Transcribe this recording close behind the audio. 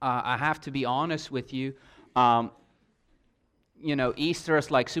I have to be honest with you. Easter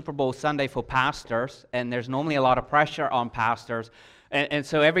is like Super Bowl Sunday for pastors, and there's normally a lot of pressure on pastors. And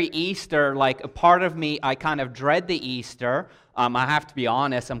so every Easter, like a part of me, I kind of dread the Easter. I have to be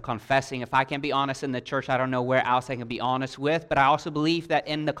honest, I'm confessing. If I can be honest in the church, I don't know where else I can be honest with. But I also believe that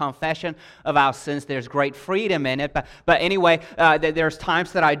in the confession of our sins, there's great freedom in it. But anyway, there's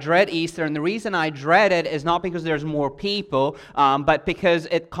times that I dread Easter. And the reason I dread it is not because there's more people, but because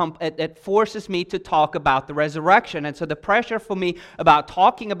it forces me to talk about the resurrection. And so the pressure for me about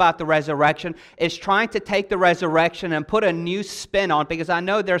talking about the resurrection is trying to take the resurrection and put a new spin on. Because I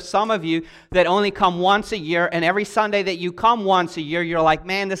know there's some of you that only come once a year, and every Sunday that you come once a year, you're like,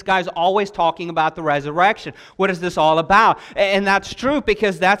 man, this guy's always talking about the resurrection. What is this all about? And that's true,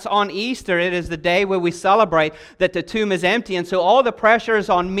 because that's on Easter. It is the day where we celebrate that the tomb is empty. And so all the pressure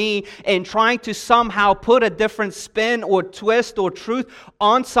is on me in trying to somehow put a different spin or twist or truth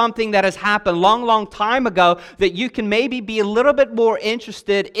on something that has happened long time ago that you can maybe be a little bit more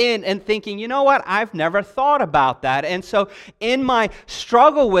interested in and thinking, you know what, I've never thought about that. And so in my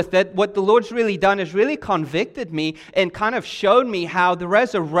struggle with it, what the Lord's really done is really convicted me and kind of showed me how the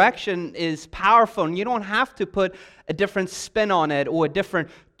resurrection is powerful, and you don't have to put a different spin on it or a different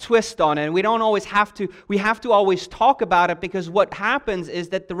twist on it. We don't always have to, we have to always talk about it, because what happens is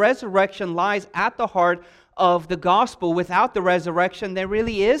that the resurrection lies at the heart of the gospel. Without the resurrection, there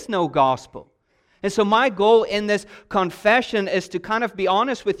really is no gospel. And so my goal in this confession is to kind of be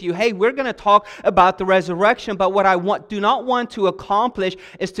honest with you. Hey, we're going to talk about the resurrection, but what I do not want to accomplish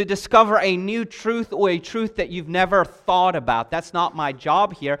is to discover a new truth or a truth that you've never thought about. That's not my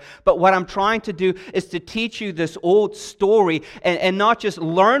job here. But what I'm trying to do is to teach you this old story and not just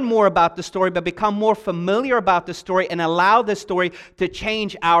learn more about the story, but become more familiar about the story and allow the story to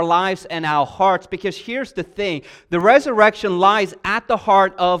change our lives and our hearts. Because here's the thing. The resurrection lies at the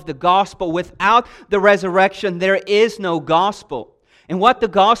heart of the gospel. Without the resurrection, there is no gospel. And what the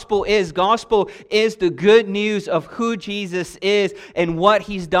gospel is the good news of who Jesus is and what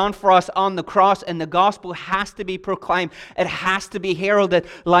He's done for us on the cross. And the gospel has to be proclaimed. It has to be heralded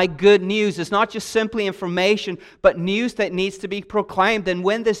like good news. It's not just simply information, but news that needs to be proclaimed. And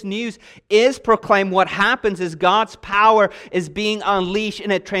when this news is proclaimed, what happens is God's power is being unleashed,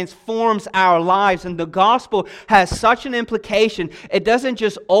 and it transforms our lives. And the gospel has such an implication. It doesn't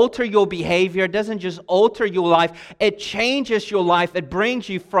just alter your behavior. It doesn't just alter your life. It changes your life. It brings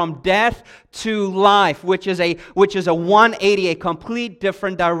you from death to life, which is a 180, a complete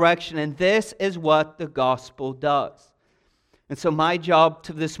different direction. And this is what the gospel does. And so my job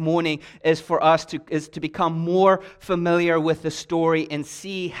this morning is for us to become more familiar with the story and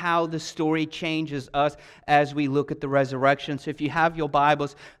see how the story changes us as we look at the resurrection. So if you have your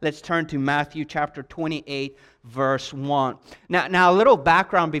Bibles, let's turn to Matthew chapter 28, verse 1. Now a little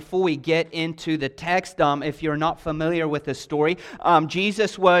background before we get into the text. If you're not familiar with the story,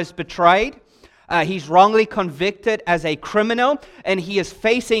 Jesus was betrayed. He's wrongly convicted as a criminal, and he is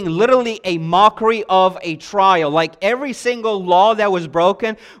facing literally a mockery of a trial. Like every single law that was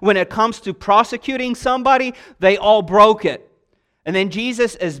broken when it comes to prosecuting somebody, they all broke it. And then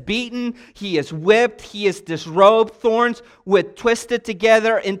Jesus is beaten, He is whipped, He is disrobed, thorns were twisted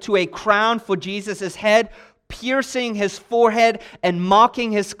together into a crown for Jesus' head, piercing His forehead and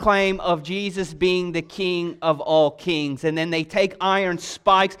mocking His claim of Jesus being the King of all kings. And then they take iron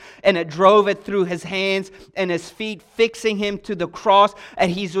spikes and it drove it through His hands and His feet, fixing Him to the cross.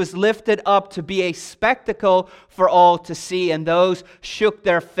 And He was lifted up to be a spectacle for all to see. And those shook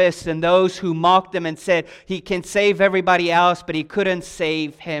their fists, and those who mocked Him and said, He can save everybody else, but He couldn't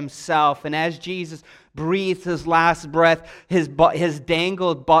save Himself. And as Jesus breathed His last breath, his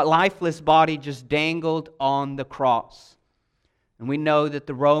dangled, lifeless body just dangled on the cross. And we know that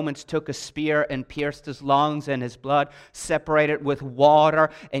the Romans took a spear and pierced His lungs, and His blood separated with water,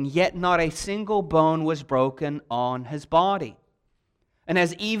 and yet not a single bone was broken on His body. And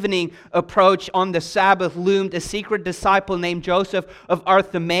as evening approached on the Sabbath loomed, a secret disciple named Joseph of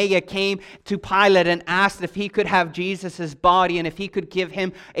Arimathea came to Pilate and asked if he could have Jesus' body and if he could give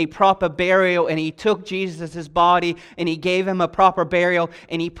Him a proper burial. And he took Jesus' body and he gave Him a proper burial,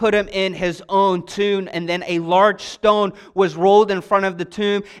 and he put Him in His own tomb. And then a large stone was rolled in front of the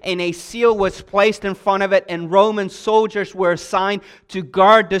tomb, and a seal was placed in front of it, and Roman soldiers were assigned to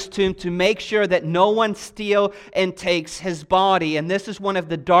guard this tomb to make sure that no one steals and takes His body. And this is one of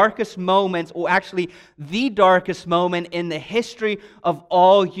the darkest moments, or actually the darkest moment in the history of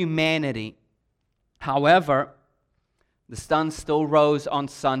all humanity. However, the sun still rose on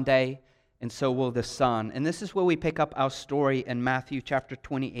Sunday, and so will the sun. And this is where we pick up our story in Matthew chapter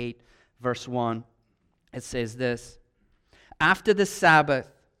 28, verse 1. It says this: After the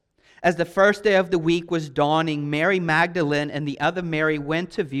Sabbath, As the first day of the week was dawning, Mary Magdalene and the other Mary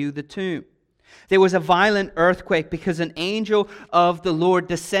went to view the tomb. There was a violent earthquake because an angel of the Lord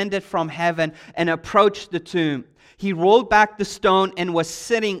descended from heaven and approached the tomb. He rolled back the stone and was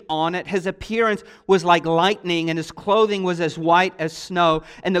sitting on it. His appearance was like lightning, and his clothing was as white as snow.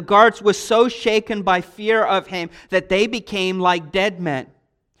 And the guards were so shaken by fear of him that they became like dead men.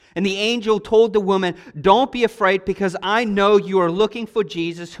 And the angel told the woman, "Don't be afraid, because I know you are looking for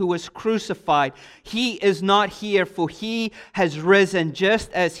Jesus who was crucified. He is not here, for he has risen,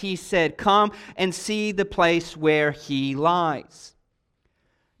 just as he said. Come and see the place where he lies."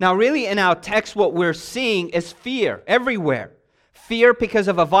 Now, really, in our text, what we're seeing is fear everywhere. Fear because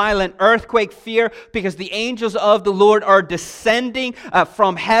of a violent earthquake. Fear because the angels of the Lord are descending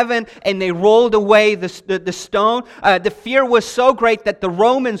from heaven, and they rolled away the stone. The fear was so great that the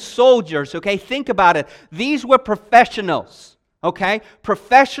Roman soldiers, think about it, these were professionals.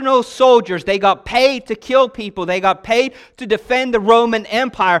 Professional soldiers. They got paid to kill people. They got paid to defend the Roman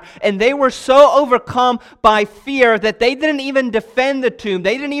Empire. And they were so overcome by fear that they didn't even defend the tomb.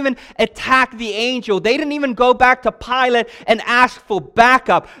 They didn't even attack the angel. They didn't even go back to Pilate and ask for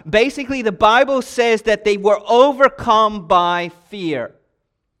backup. Basically, the Bible says that they were overcome by fear.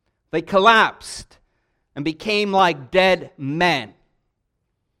 They collapsed and became like dead men.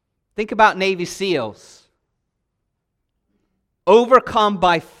 Think about Navy SEALs. Overcome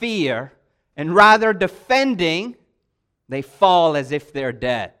by fear, and rather defending, they fall as if they're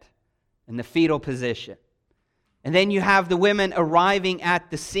dead in the fetal position. And then you have the women arriving at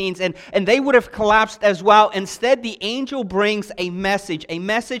the scenes, and they would have collapsed as well. Instead, the angel brings a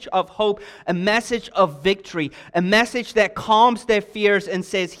message of hope, a message of victory, a message that calms their fears and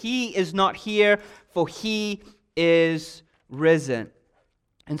says, "He is not here, for he is risen."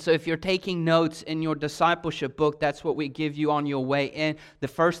 And so if you're taking notes in your discipleship book, that's what we give you on your way in. The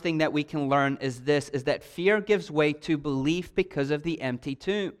first thing that we can learn is this, is that fear gives way to belief because of the empty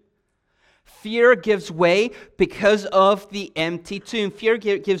tomb. Fear gives way because of the empty tomb. Fear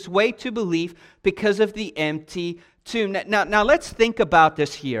gives way to belief because of the empty tomb. Now let's think about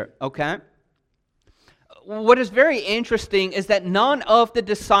this here, okay? What is very interesting is that none of the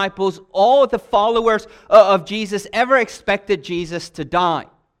disciples, all the followers of Jesus, ever expected Jesus to die.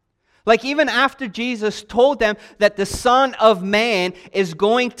 Like, even after Jesus told them that the Son of Man is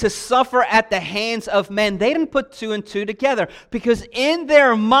going to suffer at the hands of men, they didn't put two and two together, because in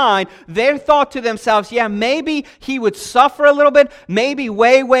their mind, they thought to themselves, yeah, maybe he would suffer a little bit, maybe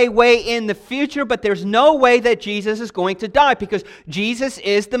way in the future, but there's no way that Jesus is going to die, because Jesus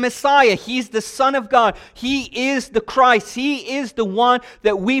is the Messiah. He's the Son of God. He is the Christ. He is the one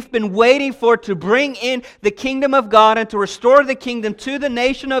that we've been waiting for to bring in the kingdom of God and to restore the kingdom to the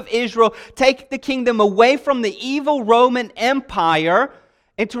nation of Israel, take the kingdom away from the evil Roman Empire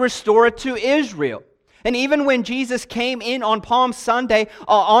and to restore it to Israel. And even when Jesus came in on Palm Sunday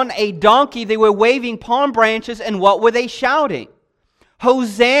on a donkey, they were waving palm branches, and what were they shouting?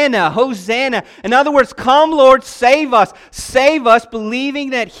 Hosanna, Hosanna. In other words, come Lord, save us,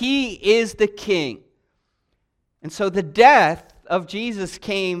 believing that He is the King. And so the death of Jesus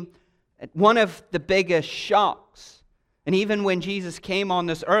came at one of the biggest shocks. And even when Jesus came on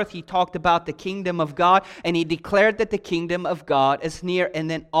this earth, He talked about the kingdom of God, and He declared that the kingdom of God is near. And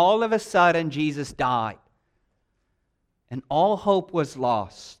then all of a sudden, Jesus died. And all hope was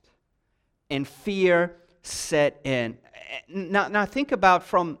lost. And fear set in. Now think about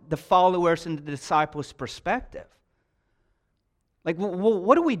from the followers and the disciples' perspective. Like,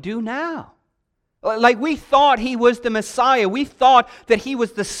 what do we do now? Like, we thought He was the Messiah. We thought that He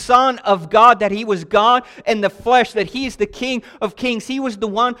was the Son of God, that He was God in the flesh, that He's the King of Kings. He was the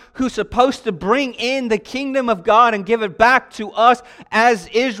one who's supposed to bring in the kingdom of God and give it back to us as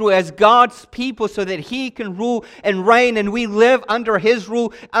Israel, as God's people, so that He can rule and reign, and we live under His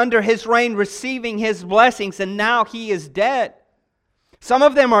rule, under His reign, receiving His blessings, and now He is dead. Some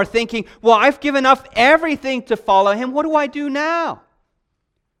of them are thinking, well, I've given up everything to follow Him. What do I do now?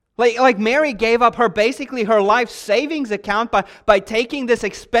 Like Mary gave up basically her life savings account by taking this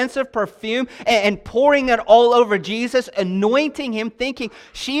expensive perfume and pouring it all over Jesus, anointing Him, thinking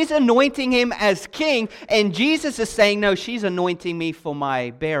she's anointing Him as king, and Jesus is saying, no, she's anointing me for my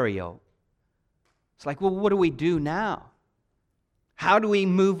burial. It's like, well, what do we do now? How do we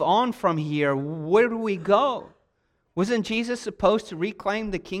move on from here? Where do we go? Wasn't Jesus supposed to reclaim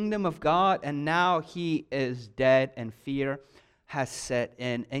the kingdom of God, and now He is dead and fear has set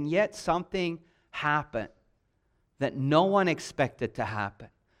in? And yet something happened that no one expected to happen.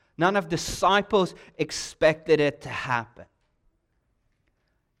 None of the disciples expected it to happen.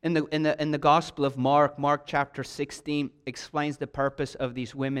 In the Gospel of Mark, Mark chapter 16 explains the purpose of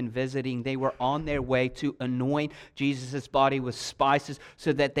these women visiting. They were on their way to anoint Jesus' body with spices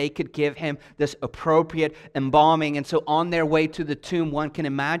so that they could give him this appropriate embalming. And so on their way to the tomb, one can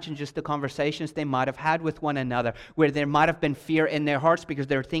imagine just the conversations they might have had with one another, where there might have been fear in their hearts because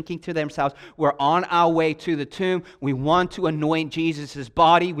they're thinking to themselves, we're on our way to the tomb. We want to anoint Jesus'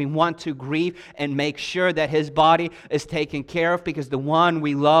 body. We want to grieve and make sure that his body is taken care of, because the one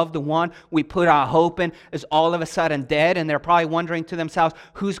we love, the one we put our hope in, is all of a sudden dead. And they're probably wondering to themselves,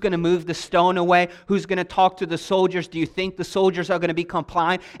 who's going to move the stone away? Who's going to talk to the soldiers? Do you think the soldiers are going to be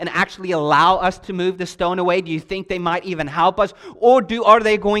compliant and actually allow us to move the stone away? Do you think they might even help us? Or are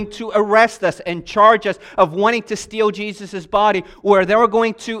they going to arrest us and charge us of wanting to steal Jesus' body? Or they're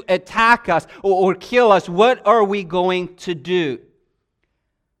going to attack us or kill us? What are we going to do?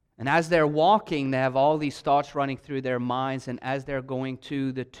 And as they're walking, they have all these thoughts running through their minds. And as they're going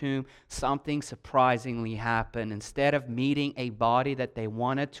to the tomb, something surprisingly happened. Instead of meeting a body that they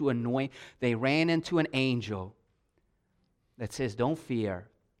wanted to anoint, they ran into an angel that says, don't fear.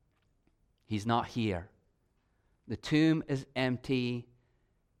 He's not here. The tomb is empty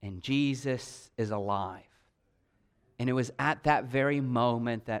and Jesus is alive. And it was at that very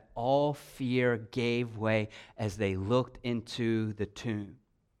moment that all fear gave way as they looked into the tomb.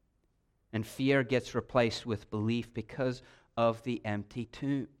 And fear gets replaced with belief because of the empty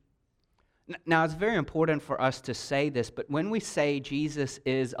tomb. Now, it's very important for us to say this, but when we say Jesus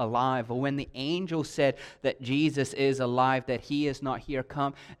is alive, or when the angel said that Jesus is alive, that he is not here,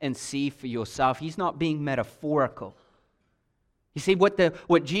 come and see for yourself, he's not being metaphorical. You see,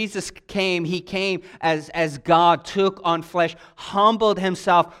 what Jesus came, he came as God, took on flesh, humbled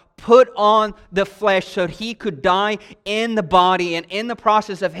himself, put on the flesh so he could die in the body. And in the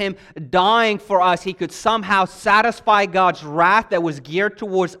process of him dying for us, he could somehow satisfy God's wrath that was geared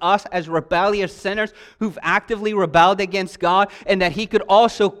towards us as rebellious sinners who've actively rebelled against God, and that he could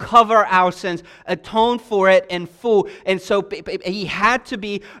also cover our sins, atone for it in full. And so he had to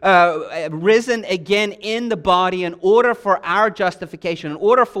be risen again in the body in order for our justification, in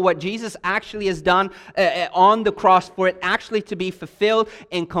order for what Jesus actually has done on the cross, for it actually to be fulfilled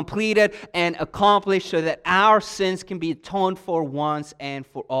and completed and accomplished, so that our sins can be atoned for once and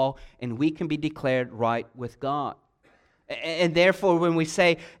for all, and we can be declared right with God. And therefore, when we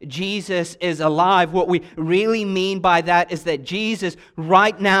say Jesus is alive, what we really mean by that is that Jesus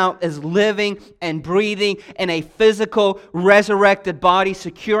right now is living and breathing in a physical, resurrected body,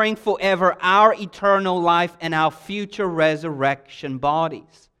 securing forever our eternal life and our future resurrection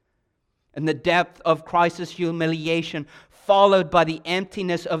bodies. And the depth of Christ's humiliation, followed by the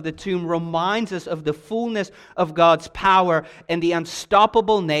emptiness of the tomb, reminds us of the fullness of God's power and the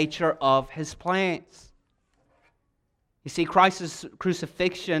unstoppable nature of his plans. You see, Christ's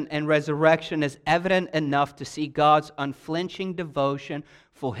crucifixion and resurrection is evident enough to see God's unflinching devotion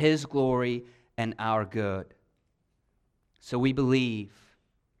for his glory and our good. So we believe,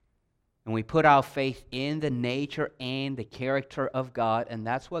 and we put our faith in the nature and the character of God, and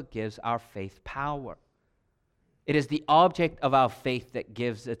that's what gives our faith power. It is the object of our faith that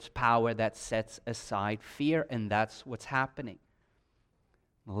gives its power, that sets aside fear, and that's what's happening.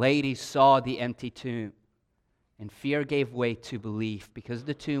 The ladies saw the empty tomb, and fear gave way to belief because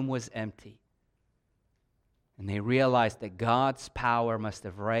the tomb was empty. And they realized that God's power must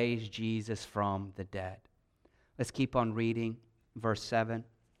have raised Jesus from the dead. Let's keep on reading verse 7.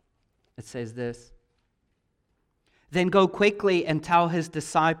 It says this: "Then go quickly and tell his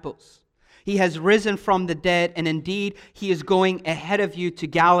disciples, he has risen from the dead, and indeed he is going ahead of you to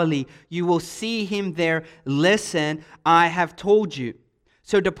Galilee. You will see him there. Listen, I have told you."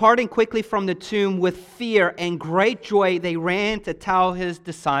 So departing quickly from the tomb with fear and great joy, they ran to tell his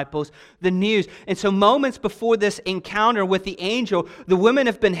disciples the news. And so moments before this encounter with the angel, the women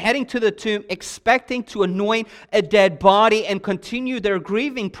have been heading to the tomb expecting to anoint a dead body and continue their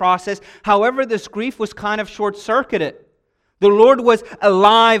grieving process. However, this grief was kind of short-circuited. The Lord was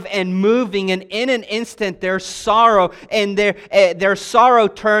alive and moving, and in an instant their sorrow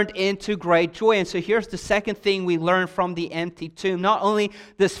turned into great joy. And so here's the second thing we learn from the empty tomb. Not only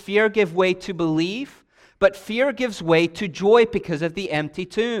does fear give way to belief, but fear gives way to joy because of the empty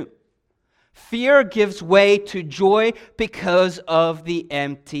tomb. Fear gives way to joy because of the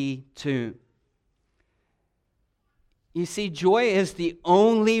empty tomb. You see, joy is the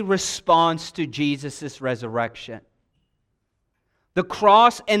only response to Jesus' resurrection. The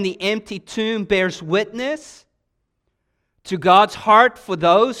cross and the empty tomb bears witness to God's heart for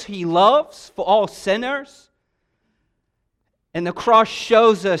those he loves, for all sinners. And the cross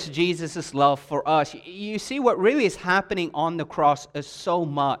shows us Jesus' love for us. You see, what really is happening on the cross is so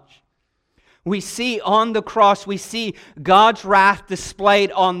much. We see on the cross, we see God's wrath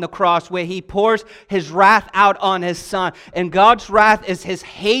displayed on the cross, where He pours His wrath out on His Son. And God's wrath is His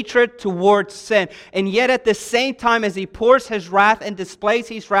hatred towards sin. And yet at the same time as He pours His wrath and displays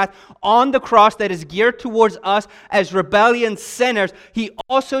His wrath on the cross that is geared towards us as rebellion sinners, He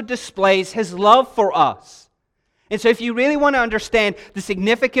also displays His love for us. And so if you really want to understand the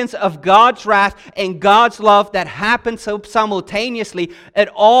significance of God's wrath and God's love that happens so simultaneously, it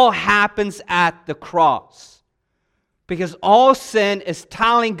all happens at the cross. Because all sin is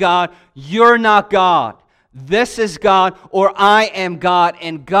telling God, you're not God. This is God, or I am God.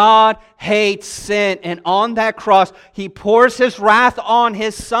 And God hates sin. And on that cross, He pours His wrath on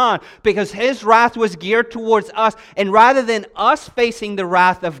His Son, because His wrath was geared towards us. And rather than us facing the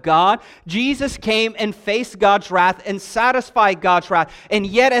wrath of God, Jesus came and faced God's wrath and satisfied God's wrath. And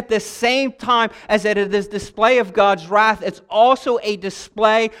yet at the same time as it is this display of God's wrath, it's also a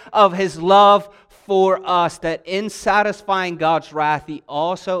display of His love for us, that in satisfying God's wrath, He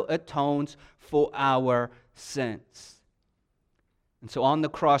also atones for our sins. And so on the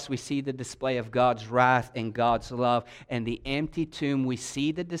cross, we see the display of God's wrath and God's love. And the empty tomb, we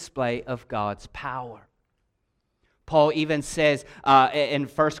see the display of God's power. Paul even says in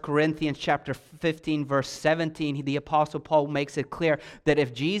 1 Corinthians chapter 15, verse 17, the Apostle Paul makes it clear that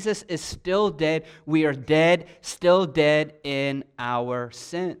if Jesus is still dead, we are dead, still dead in our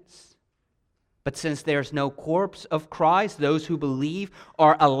sins. But since there's no corpse of Christ, those who believe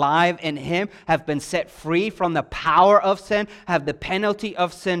are alive in Him, have been set free from the power of sin, have the penalty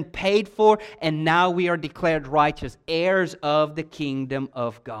of sin paid for, and now we are declared righteous, heirs of the kingdom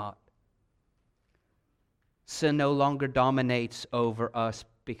of God. Sin no longer dominates over us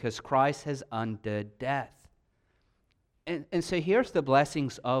because Christ has undone death. And so here's the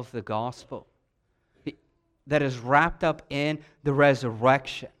blessings of the gospel that is wrapped up in the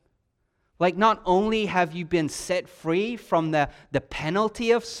resurrection. Like, not only have you been set free from the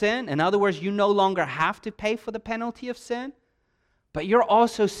penalty of sin, in other words, you no longer have to pay for the penalty of sin, but you're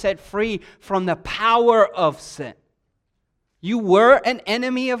also set free from the power of sin. You were an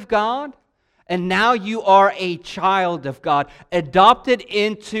enemy of God, and now you are a child of God, adopted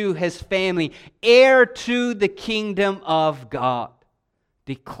into His family, heir to the kingdom of God,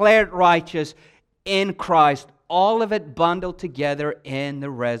 declared righteous in Christ, all of it bundled together in the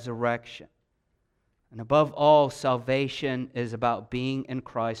resurrection. And above all, salvation is about being in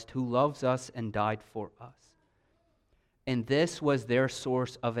Christ, who loves us and died for us. And this was their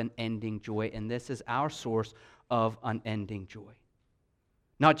source of unending joy, and this is our source of unending joy.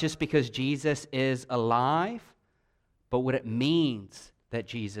 Not just because Jesus is alive, but what it means that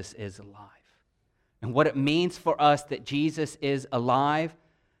Jesus is alive. And what it means for us that Jesus is alive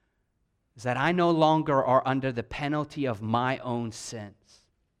is that I no longer are under the penalty of my own sins.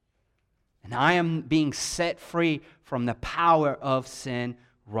 And I am being set free from the power of sin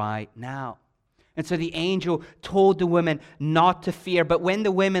right now. And so the angel told the women not to fear. But when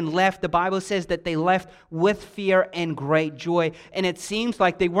the women left, the Bible says that they left with fear and great joy. And it seems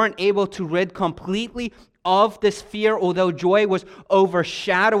like they weren't able to rid completely of this fear, although joy was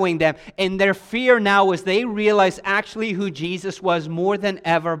overshadowing them. And their fear now was they realized actually who Jesus was more than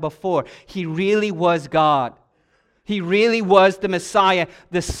ever before. He really was God. He really was the Messiah,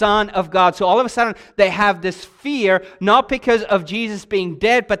 the Son of God. So all of a sudden, they have this fear, not because of Jesus being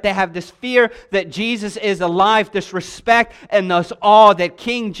dead, but they have this fear that Jesus is alive, this respect and this awe that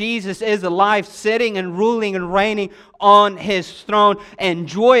King Jesus is alive, sitting and ruling and reigning on His throne, and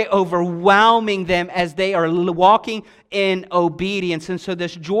joy overwhelming them as they are walking in obedience. And so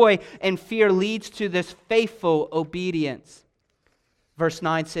this joy and fear leads to this faithful obedience. Verse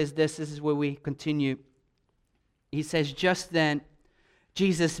 9 says this is where we continue. He says, just then,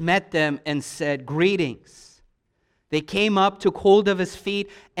 Jesus met them and said, "Greetings." They came up, took hold of His feet,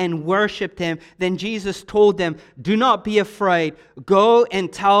 and worshipped Him. Then Jesus told them, "Do not be afraid. Go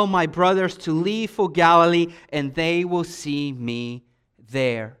and tell my brothers to leave for Galilee, and they will see me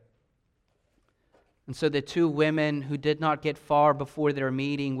there." And so the two women who did not get far before their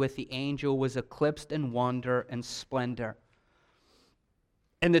meeting with the angel was eclipsed in wonder and splendor.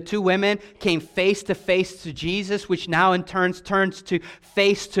 And the two women came face to face to Jesus, which now in turns to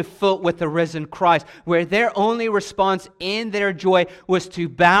face to foot with the risen Christ, where their only response in their joy was to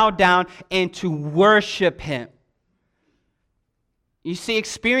bow down and to worship Him. You see,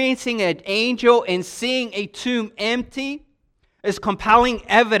 experiencing an angel and seeing a tomb empty is compelling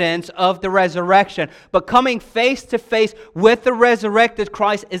evidence of the resurrection. But coming face to face with the resurrected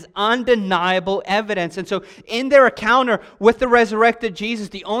Christ is undeniable evidence. And so in their encounter with the resurrected Jesus,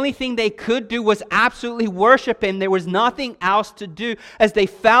 the only thing they could do was absolutely worship Him. There was nothing else to do as they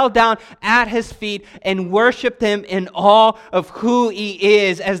fell down at His feet and worshiped Him in awe of who He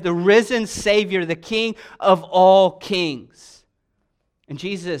is as the risen Savior, the King of all kings. And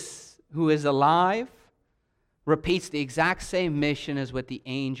Jesus, who is alive, repeats the exact same mission as what the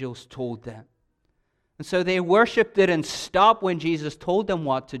angels told them. And so their worship didn't stop when Jesus told them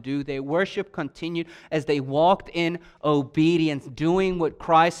what to do. Their worship continued as they walked in obedience, doing what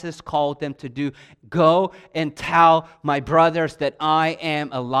Christ has called them to do. Go and tell my brothers that I am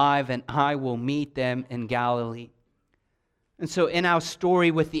alive and I will meet them in Galilee. And so in our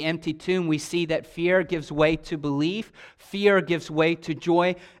story with the empty tomb, we see that fear gives way to belief, fear gives way to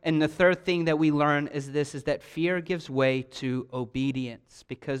joy, and the third thing that we learn is that fear gives way to obedience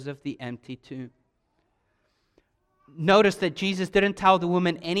because of the empty tomb. Notice that Jesus didn't tell the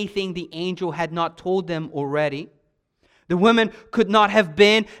woman anything the angel had not told them already. The women could not have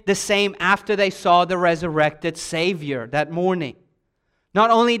been the same after they saw the resurrected Savior that morning. Not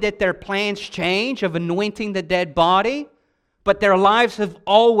only did their plans change of anointing the dead body, but their lives have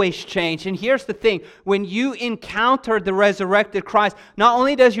always changed. And here's the thing. When you encounter the resurrected Christ, not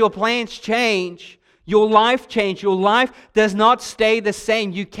only does your plans change, your life change. Your life does not stay the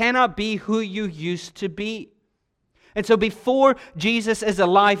same. You cannot be who you used to be. And so before Jesus is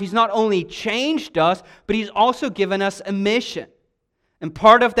alive, He's not only changed us, but He's also given us a mission. And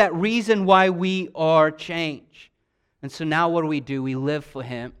part of that reason why we are changed. And so now what do? We live for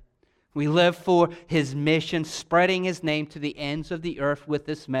Him. We live for His mission, spreading His name to the ends of the earth with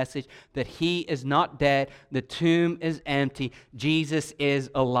this message that He is not dead, the tomb is empty, Jesus is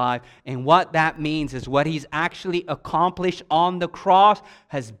alive. And what that means is what He's actually accomplished on the cross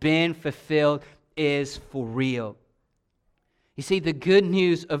has been fulfilled, is for real. You see, the good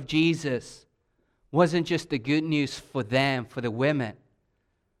news of Jesus wasn't just the good news for them, for the women,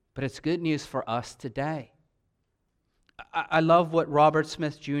 but it's good news for us today. I love what Robert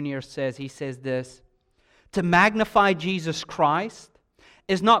Smith Jr. says. He says this: to magnify Jesus Christ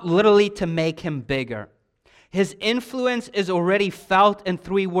is not literally to make Him bigger. His influence is already felt in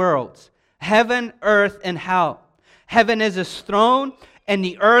three worlds: heaven, earth, and hell. Heaven is His throne, and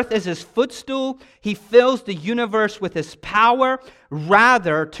the earth is His footstool. He fills the universe with His power.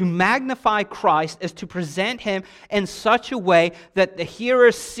 Rather, to magnify Christ is to present Him in such a way that the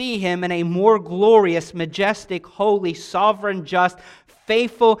hearers see Him in a more glorious, majestic, holy, sovereign, just,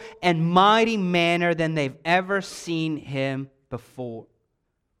 faithful, and mighty manner than they've ever seen Him before.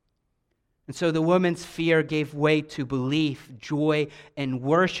 And so the woman's fear gave way to belief, joy, and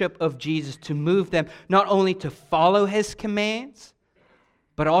worship of Jesus to move them not only to follow His commands,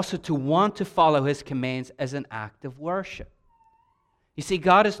 but also to want to follow His commands as an act of worship. You see,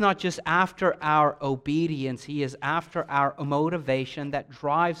 God is not just after our obedience. He is after our motivation that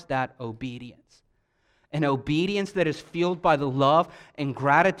drives that obedience. An obedience that is fueled by the love and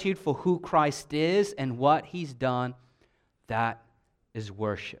gratitude for who Christ is and what He's done. That is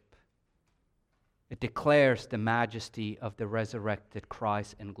worship. It declares the majesty of the resurrected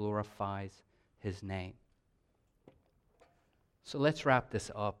Christ and glorifies His name. So let's wrap this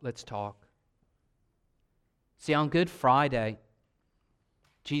up. Let's talk. See, on Good Friday,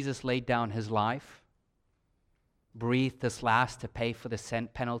 Jesus laid down His life, breathed His last to pay for the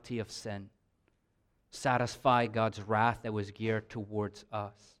penalty of sin, satisfy God's wrath that was geared towards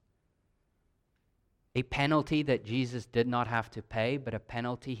us. A penalty that Jesus did not have to pay, but a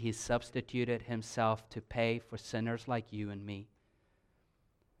penalty He substituted Himself to pay for sinners like you and me.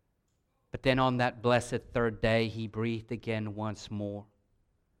 But then on that blessed third day, He breathed again once more.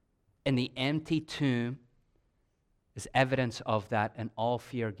 And the empty tomb is evidence of that, and all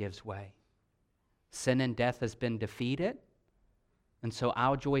fear gives way. Sin and death has been defeated, and so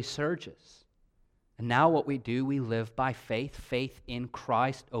our joy surges. And now what we do, we live by faith, faith in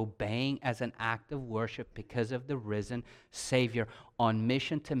Christ, obeying as an act of worship because of the risen Savior, on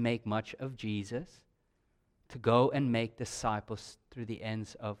mission to make much of Jesus, to go and make disciples through the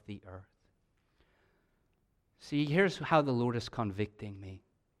ends of the earth. See, here's how the Lord is convicting me.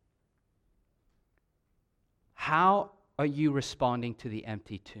 How are you responding to the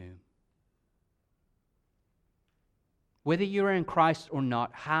empty tomb? Whether you're in Christ or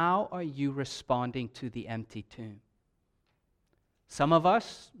not, how are you responding to the empty tomb? Some of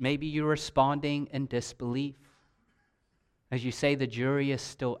us, maybe you're responding in disbelief. As you say, the jury is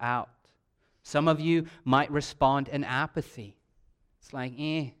still out. Some of you might respond in apathy. It's like,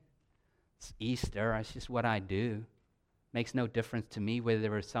 it's Easter, it's just what I do. Makes no difference to me whether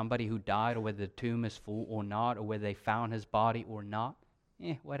there was somebody who died or whether the tomb is full or not or whether they found his body or not.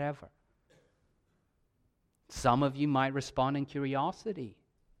 Whatever. Some of you might respond in curiosity.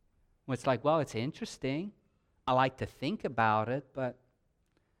 It's like, well, it's interesting. I like to think about it, but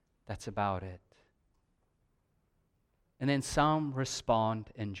that's about it. And then some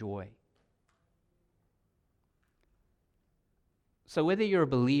respond in joy. So whether you're a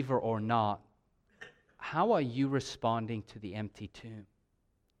believer or not, how are you responding to the empty tomb?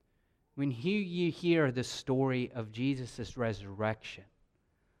 When you hear the story of Jesus' resurrection,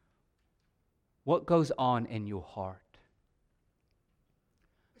 what goes on in your heart?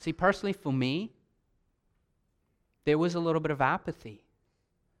 See, personally for me, there was a little bit of apathy.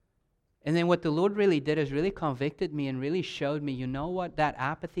 And then what the Lord really did is really convicted me and really showed me, you know what, that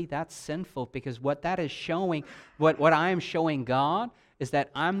apathy, that's sinful, because what that is showing, what I am showing God is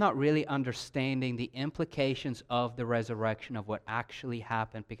that I'm not really understanding the implications of the resurrection, of what actually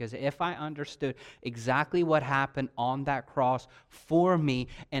happened. Because if I understood exactly what happened on that cross for me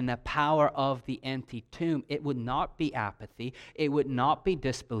and the power of the empty tomb, it would not be apathy, it would not be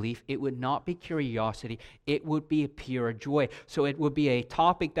disbelief, it would not be curiosity, it would be a pure joy. So it would be a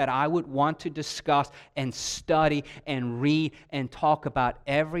topic that I would want to discuss and study and read and talk about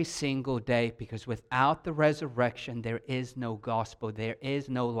every single day, because without the resurrection, there is no gospel, there is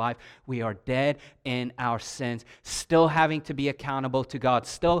no life. We are dead in our sins, still having to be accountable to God,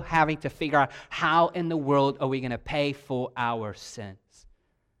 still having to figure out how in the world are we going to pay for our sins.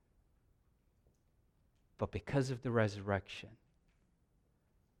 But because of the resurrection,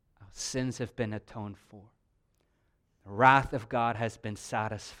 our sins have been atoned for. The wrath of God has been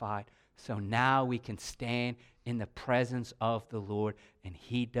satisfied. So now we can stand in the presence of the Lord, and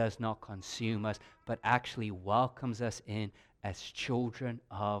He does not consume us, but actually welcomes us in as children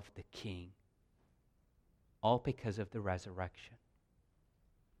of the King. All because of the resurrection.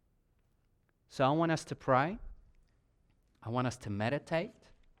 So I want us to pray. I want us to meditate.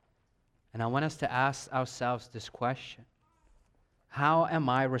 And I want us to ask ourselves this question. How am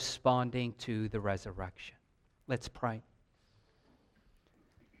I responding to the resurrection? Let's pray.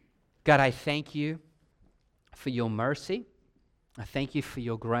 God, I thank you for your mercy. I thank you for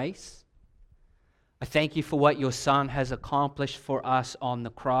your grace. I thank you for what your Son has accomplished for us on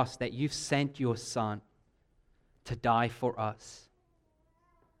the cross, that you've sent your Son to die for us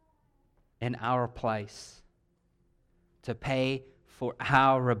in our place, to pay for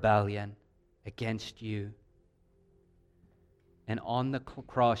our rebellion against you. And on the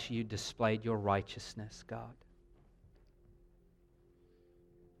cross, you displayed your righteousness, God.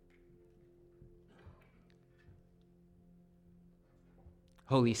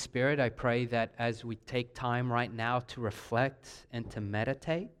 Holy Spirit, I pray that as we take time right now to reflect and to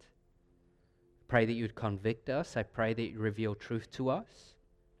meditate, I pray that you'd convict us. I pray that you'd reveal truth to us.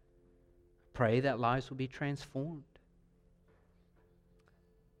 I pray that lives will be transformed.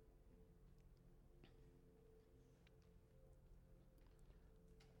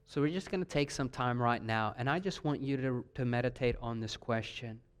 So we're just going to take some time right now, and I just want you to meditate on this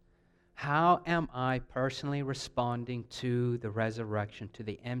question. How am I personally responding to the resurrection, to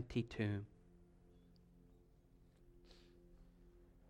the empty tomb?